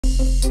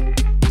Welcome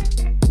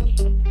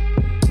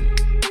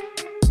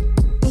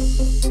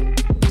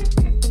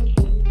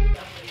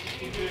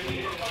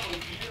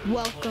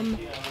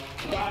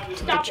back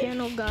to the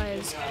channel,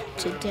 guys.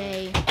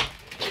 Today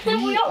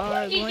we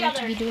are going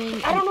to be doing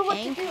an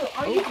Anki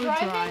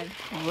OverDrive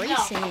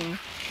racing.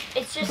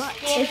 It's just But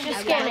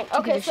scanning. I would like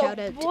to give a shout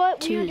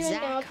out to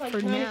Zach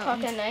for now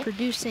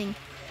producing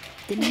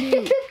the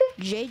new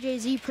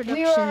JJZ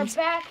Productions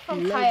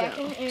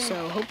logo.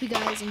 So hope you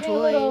guys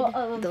enjoyed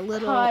the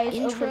little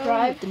intro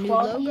with the new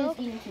logo,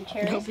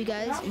 and hope you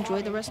guys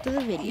enjoy the rest of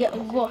the video.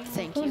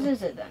 Thank you. Whose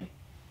is it then?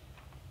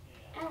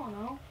 I don't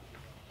know.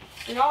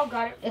 We all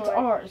got it. It's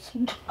ours.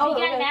 Oh,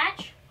 we got a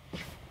match?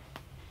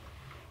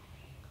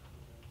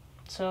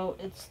 So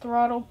it's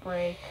throttle,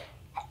 brake.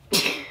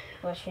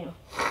 Bless you.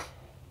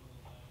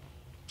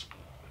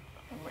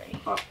 I'm ready.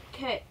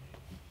 Okay.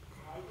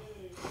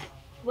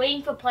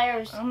 Waiting for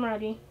players. I'm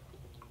ready.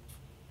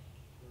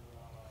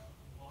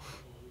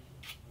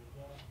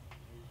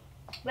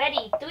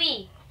 Ready?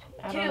 3,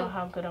 I 2, don't know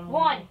how good I'm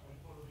 1. doing.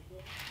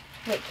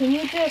 Wait, can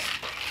you just...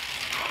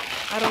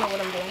 I don't know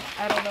what I'm doing.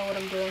 I don't know what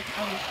I'm doing.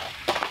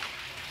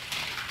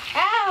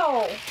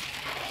 Ow!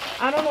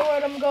 I don't know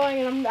where I'm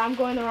going, and I'm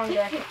going the wrong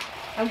direction.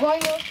 I'm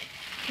going the...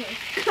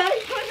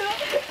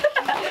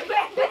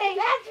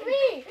 That's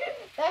me!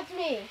 That's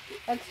me.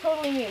 That's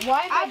totally me.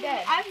 Why am I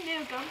dead? I'm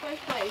Nuke. I'm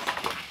first place.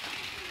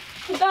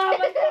 Oh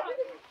my God.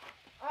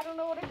 I don't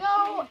know where to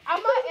go. Am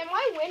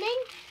I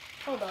winning?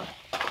 Hold up.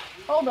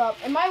 Hold up.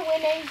 Am I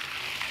winning?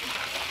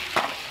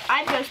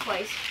 I'm first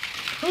place.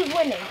 Who's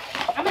winning?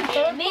 I'm in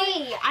third place.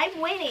 Me. I'm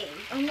winning.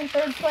 I'm in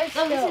third place.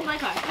 No, still. this is my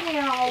car.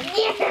 Meow.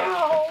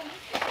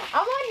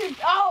 I'm on your...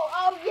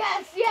 Oh,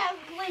 yes.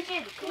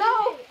 Collision.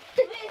 No.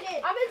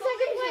 Collision. I'm in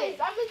second place.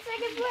 I'm in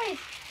second place.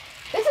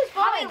 This is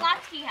fun. How many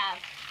laps do you have?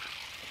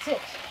 6.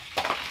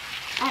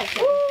 I have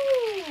 7. Woo.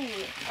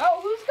 Oh,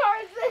 whose car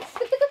is this?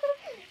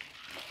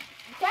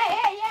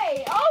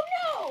 Hey. Oh,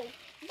 no.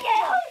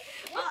 Yeah.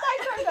 What's my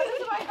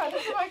car?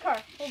 This is my car.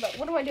 Hold up.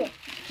 What do I do?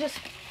 Just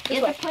this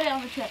You way. have to put it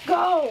on the trip.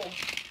 Go.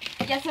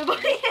 Yes, we're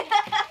going.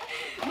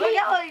 We're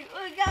going.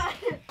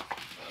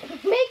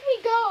 Make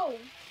me go.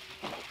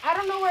 I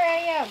don't know where I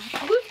am.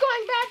 Who's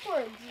going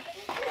backwards?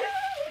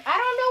 I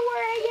don't know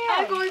where I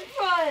am. I'm going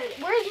front.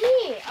 Where's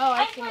me? Oh, I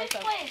I'm see first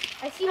myself. place.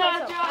 I see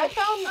myself. I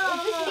found...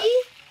 Is this me?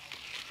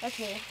 That's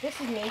me. This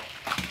is me.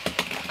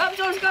 I'm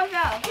so scared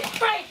now.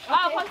 Right.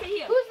 Oh, punch it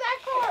here. Who's that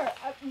car?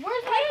 Where's my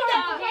Hey,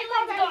 car?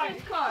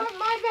 Caitlin's car. Put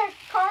my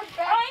car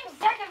back. I'm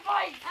second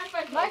place. I'm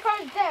first My place.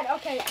 car's dead.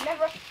 Okay,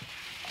 never.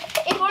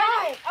 It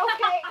died.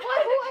 Okay.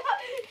 What?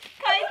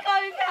 Kai's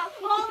going down.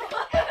 Hold on.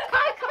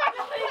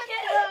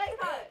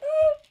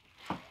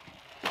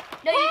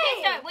 No, you can't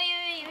start.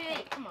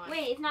 Wait. Come on.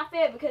 Wait, it's not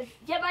fair because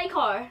get my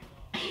car.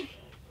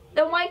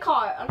 Then my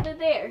car under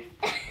there.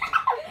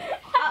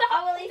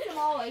 I'll release them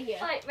all right here.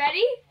 Alright,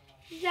 ready?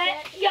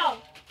 Set, go.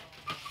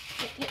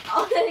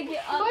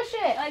 Push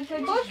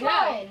it. Push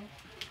mine.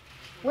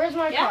 Where's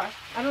my car?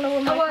 I don't know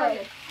where my car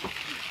is.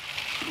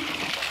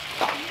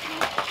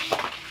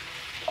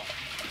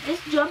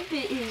 This jump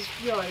is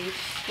really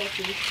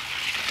sketchy.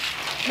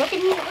 Look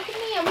at me.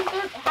 I'm in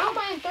third. How am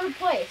I in third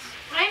place?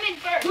 I'm in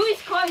first. Whose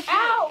car is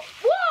Ow!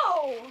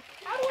 Whoa!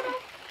 How would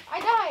I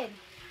died.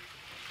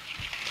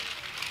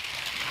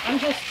 I'm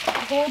just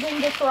holding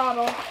the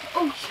throttle.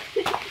 Oh,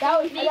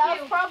 That was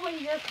probably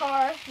your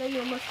car that you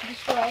almost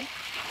destroyed.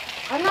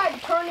 I'm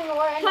not turning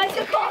around.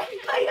 Kai's car.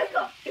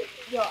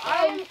 Yo,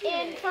 I'm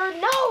in third.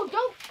 No,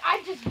 don't.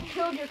 I just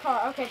killed your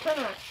car. Okay, turn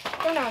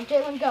around.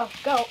 Jalen, go.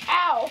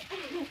 Ow!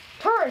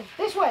 Turn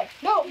this way.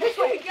 No, this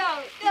way.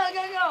 Go. No. Oh,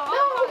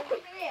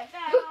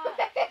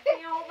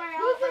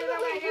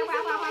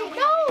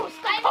 No,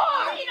 stop.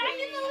 I'm in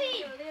the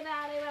lead.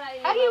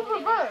 How do you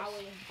reverse?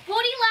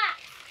 40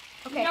 laps.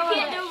 Okay. No,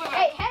 can't do it.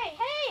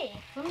 Hey.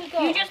 Let me go.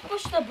 You just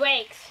push the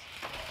brakes.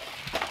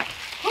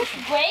 Push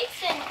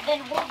brakes and then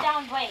hold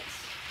down brakes.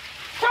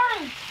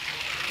 Turn.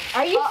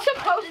 Are you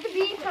supposed to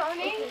be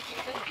turning?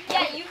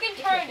 Yeah, you can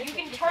turn. You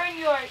can turn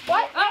your.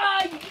 What?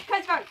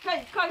 Kai's car.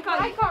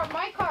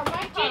 My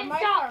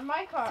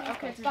car.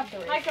 Okay, stop the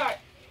race. My car.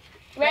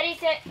 Ready,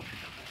 set,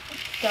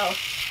 Go.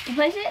 You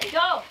place it?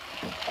 go.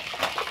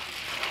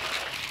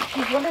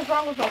 Jeez, what is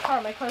wrong with my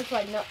car? My car's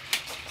like, no.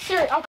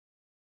 Seriously, okay.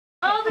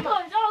 All the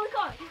cars.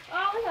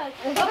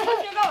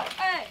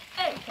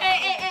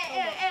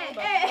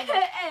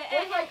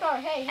 Where's my car?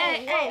 Hey.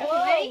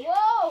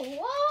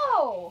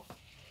 Whoa.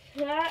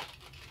 Yeah.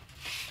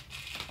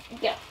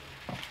 Go.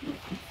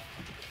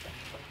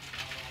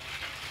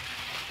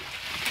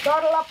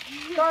 Throttling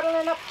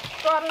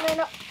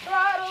up.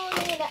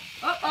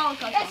 Oh,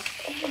 okay. That's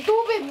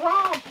stupid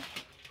romp.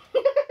 The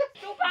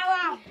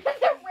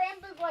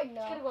ramp is like,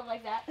 no. It's gonna go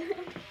like that.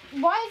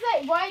 Why is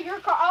that? Why your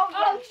car?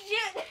 Oh,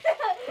 shit.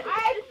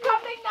 I'm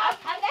coming up.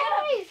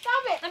 Hey,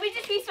 stop it. Let me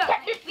just restart.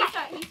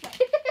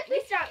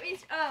 Restart.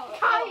 Oh.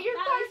 Hi, your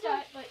Not car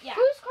restart, but yeah.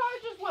 Whose car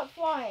just went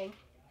flying?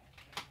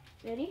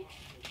 Ready?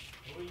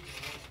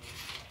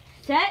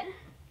 Set.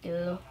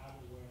 Go.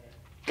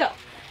 Go.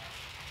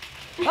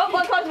 Oh,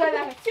 one car's going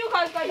back. 2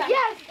 cars going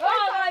Yes!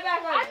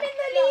 Back. I'm in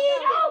the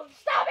lead! Oh,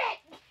 stop it!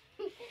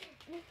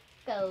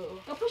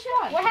 Go push it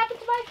on. What happened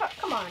to my car?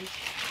 Come on.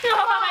 Come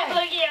on.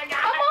 Look here,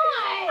 guys. Come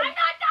on! I'm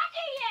not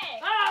touching it.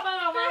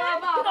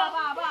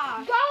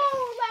 Go!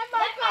 Let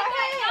my car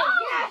in!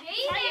 Yes!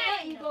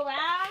 Jaden. You go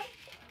out.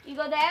 You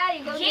go there.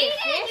 You go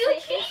Jaden, you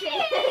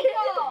cheated.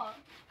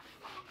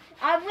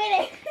 I'm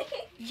winning.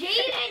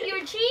 Jaden,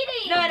 you're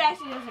cheating. No, it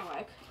actually doesn't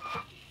work.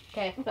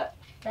 Okay.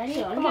 Ready?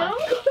 Come on.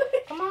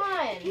 Come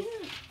on.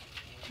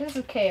 This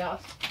is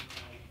chaos.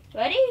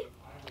 Ready?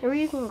 Or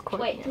you can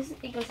record. Wait, it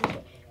goes this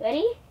way.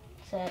 Ready?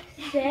 Set.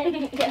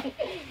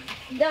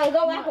 No,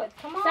 go backwards.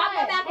 Come on. Stop,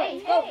 go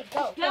backwards.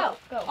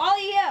 Go. All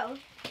of you.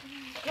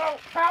 Go.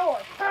 Power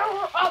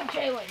up,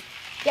 Jalen.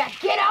 Yeah,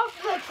 get out of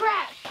the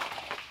trash.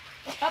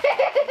 Car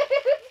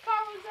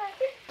was that?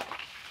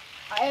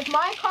 If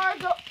my car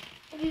go,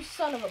 you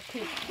son of a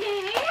poop.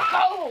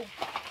 Go.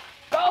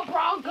 Go,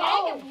 Bronco.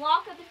 You can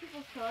block other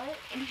people's cars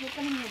and hit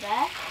them in the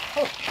back.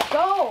 Oh,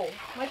 go.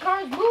 My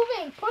car is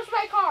moving. Push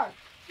my car.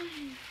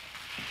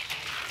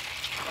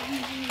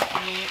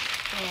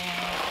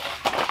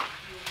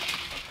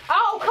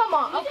 Oh, come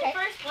on. Okay.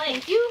 First place.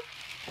 Thank you.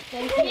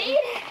 Thank you.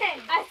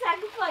 I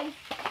sacrificed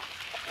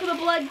for the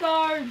blood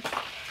guards.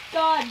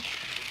 God.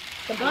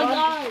 The Blood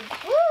guards.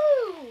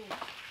 Woo!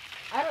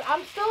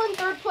 I'm still in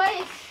third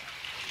place.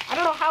 I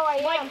don't know how I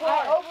am.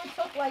 I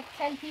overtook like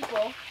 10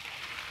 people.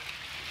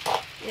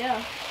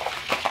 Yeah.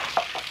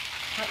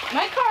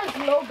 My car is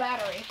low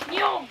battery.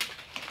 No.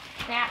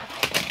 Nah.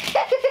 No,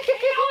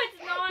 it's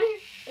not.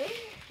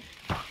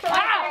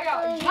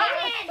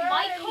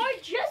 My car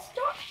just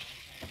stopped.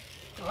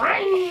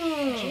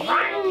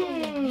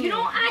 You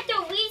don't have to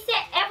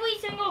reset every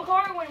single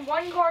car when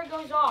one car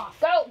goes off.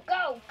 Go.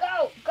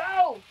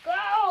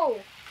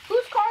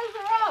 Whose cars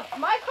are up?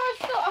 My car's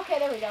still. Okay,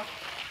 there we go.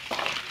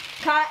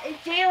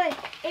 Jalen,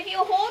 if you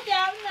hold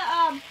down the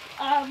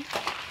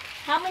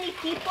how many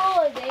people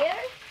are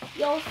there,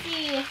 you'll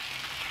see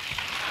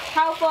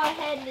how far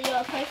ahead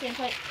your person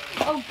is.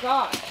 Oh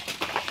God.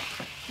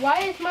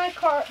 Why is my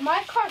car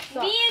sucks?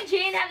 Me and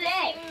Jane have the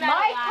same amount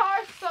My of laps.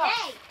 car sucks.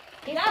 Hey,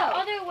 it's the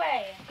other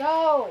way.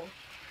 Go.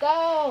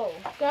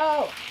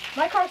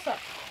 My car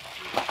sucks.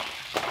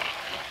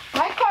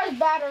 My car's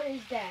battery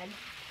is dead.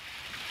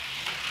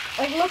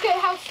 Like, look at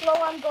how slow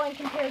I'm going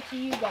compared to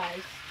you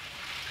guys.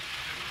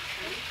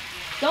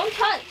 Don't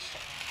touch.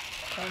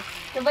 Okay.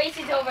 The race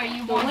is over.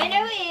 You The won.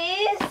 winner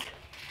is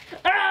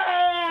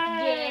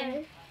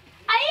Jane.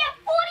 I have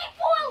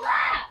 44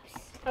 laps.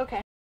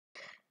 Okay.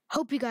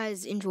 Hope you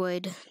guys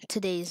enjoyed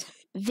today's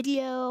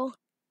video.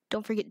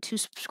 Don't forget to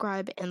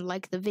subscribe and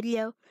like the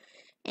video.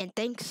 And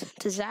thanks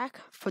to Zach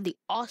for the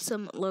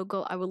awesome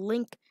logo. I will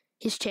link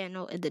his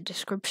channel in the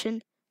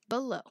description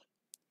below.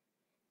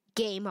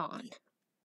 Game on.